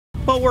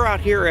Well, we're out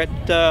here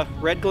at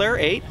Red Glare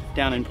 8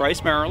 down in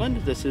Price,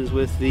 Maryland. This is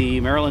with the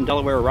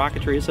Maryland-Delaware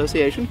Rocketry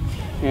Association,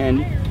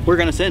 and we're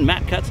going to send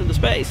Matt Cutts into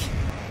space.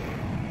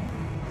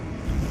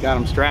 Got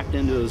him strapped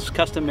into his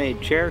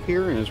custom-made chair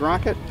here in his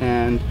rocket,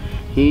 and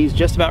he's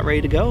just about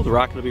ready to go. The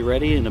rocket will be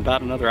ready in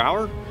about another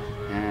hour,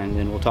 and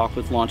then we'll talk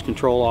with the launch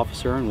control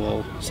officer and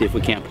we'll see if we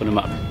can't put him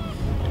up.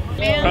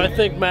 I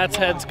think Matt's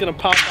head's gonna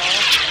pop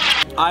off.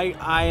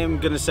 I am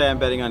gonna say I'm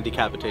betting on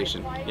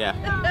decapitation. Yeah.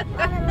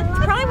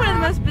 It's probably one of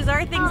the most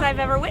bizarre things I've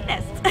ever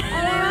witnessed.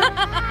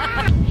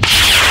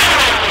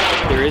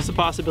 There is a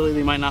possibility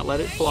they might not let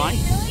it fly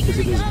because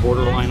it is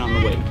borderline on the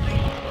weight.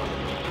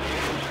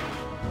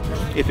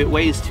 If it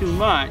weighs too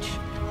much,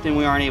 then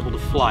we aren't able to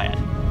fly it.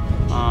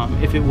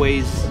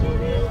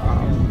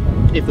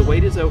 If the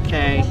weight is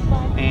okay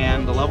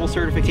and the level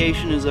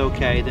certification is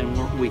okay, then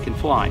we can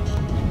fly.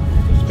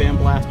 The Spam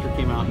Blaster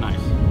came out nice.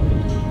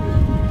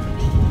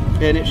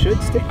 And it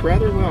should stick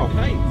rather well.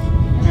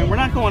 And we're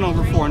not going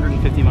over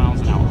 450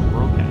 miles an hour.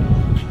 We're okay.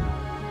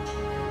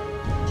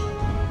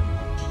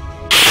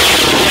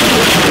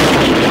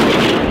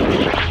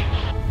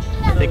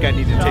 I think I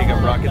need to take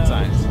up rocket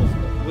science.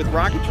 With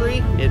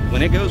rocketry,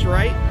 when it goes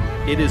right,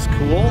 it is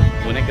cool.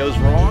 When it goes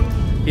wrong,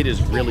 it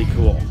is really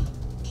cool.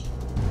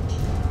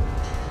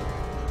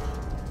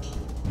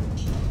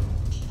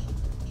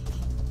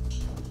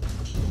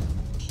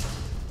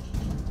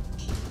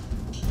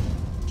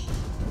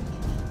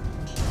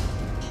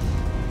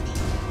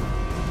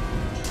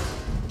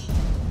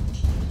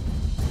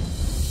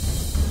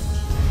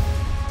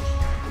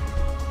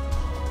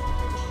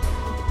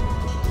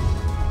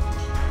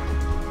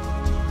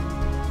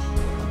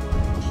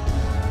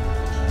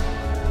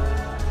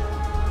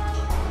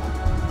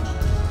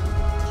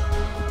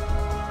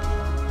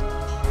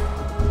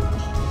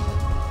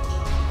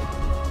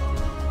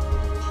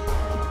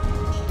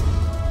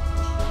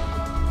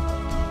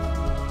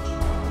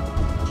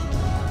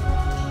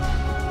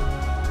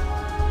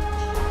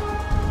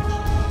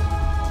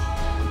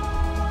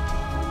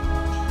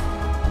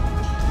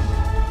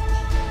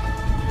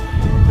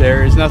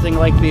 There is nothing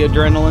like the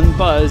adrenaline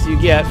buzz you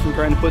get from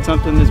trying to put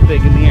something this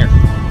big in the air.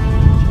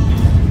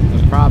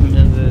 The problem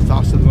is that it's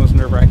also the most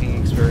nerve-wracking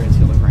experience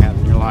you'll ever have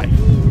in your life.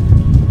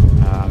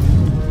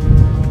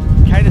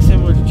 Kind of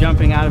similar to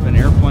jumping out of an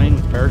airplane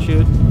with a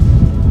parachute,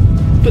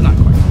 but not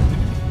quite.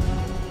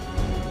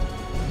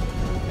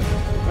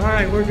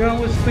 Alright, we're going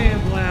with Spam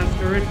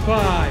Blaster at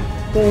 5,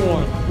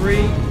 4, 3,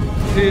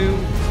 2,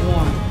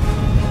 1.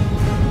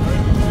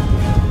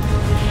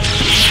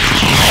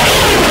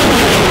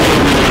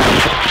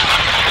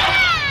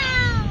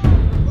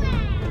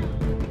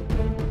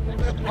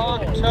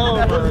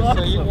 October,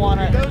 so you want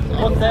to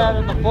put that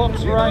in the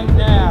books right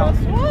now.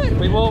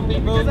 We will be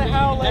moving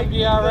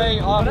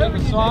MDRA off to the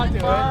Sod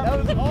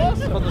Farm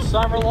for the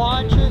summer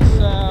launches,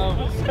 so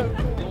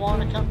you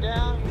want to come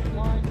down?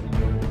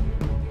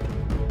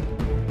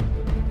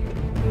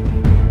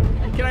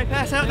 Can I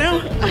pass out now?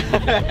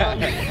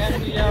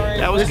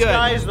 That was good. This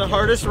guy is the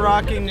hardest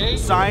rocking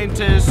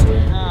scientist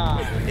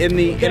in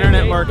the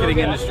internet marketing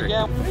industry.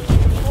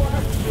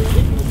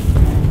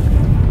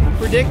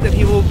 Predict that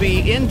he will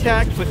be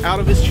intact but out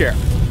of his chair.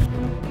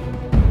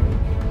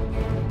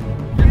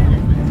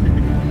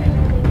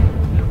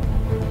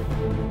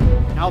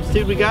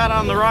 Altitude we got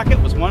on the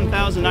rocket was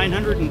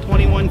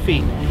 1,921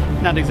 feet.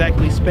 Not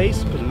exactly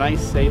space, but a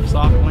nice, safe,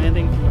 soft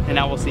landing. And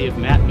now we'll see if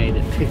Matt made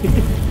it.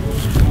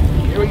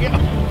 Here we go.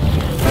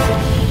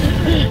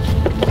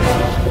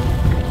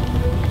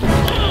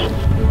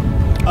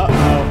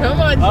 Uh-oh. Come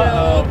on,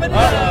 Joe. Open it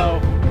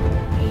up.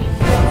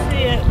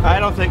 See it. I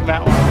don't think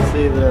Matt wants to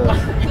see this.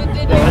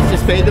 Let's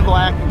just fade to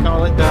black and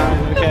call it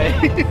done, okay?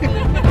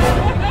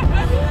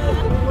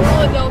 We're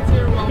all adults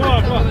here. Come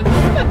on.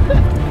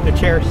 The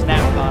chair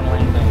snapped on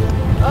landing.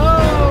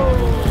 Oh,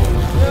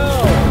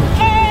 no.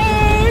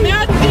 Hey!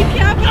 Matt's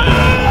decapitated!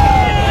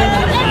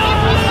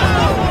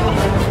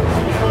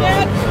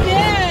 Matt's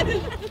dead!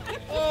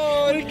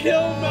 Oh, he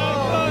killed Matt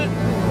Cutts.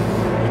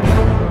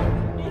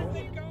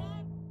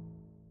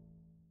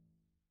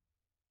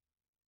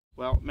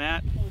 Well,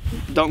 Matt,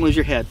 don't lose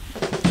your head.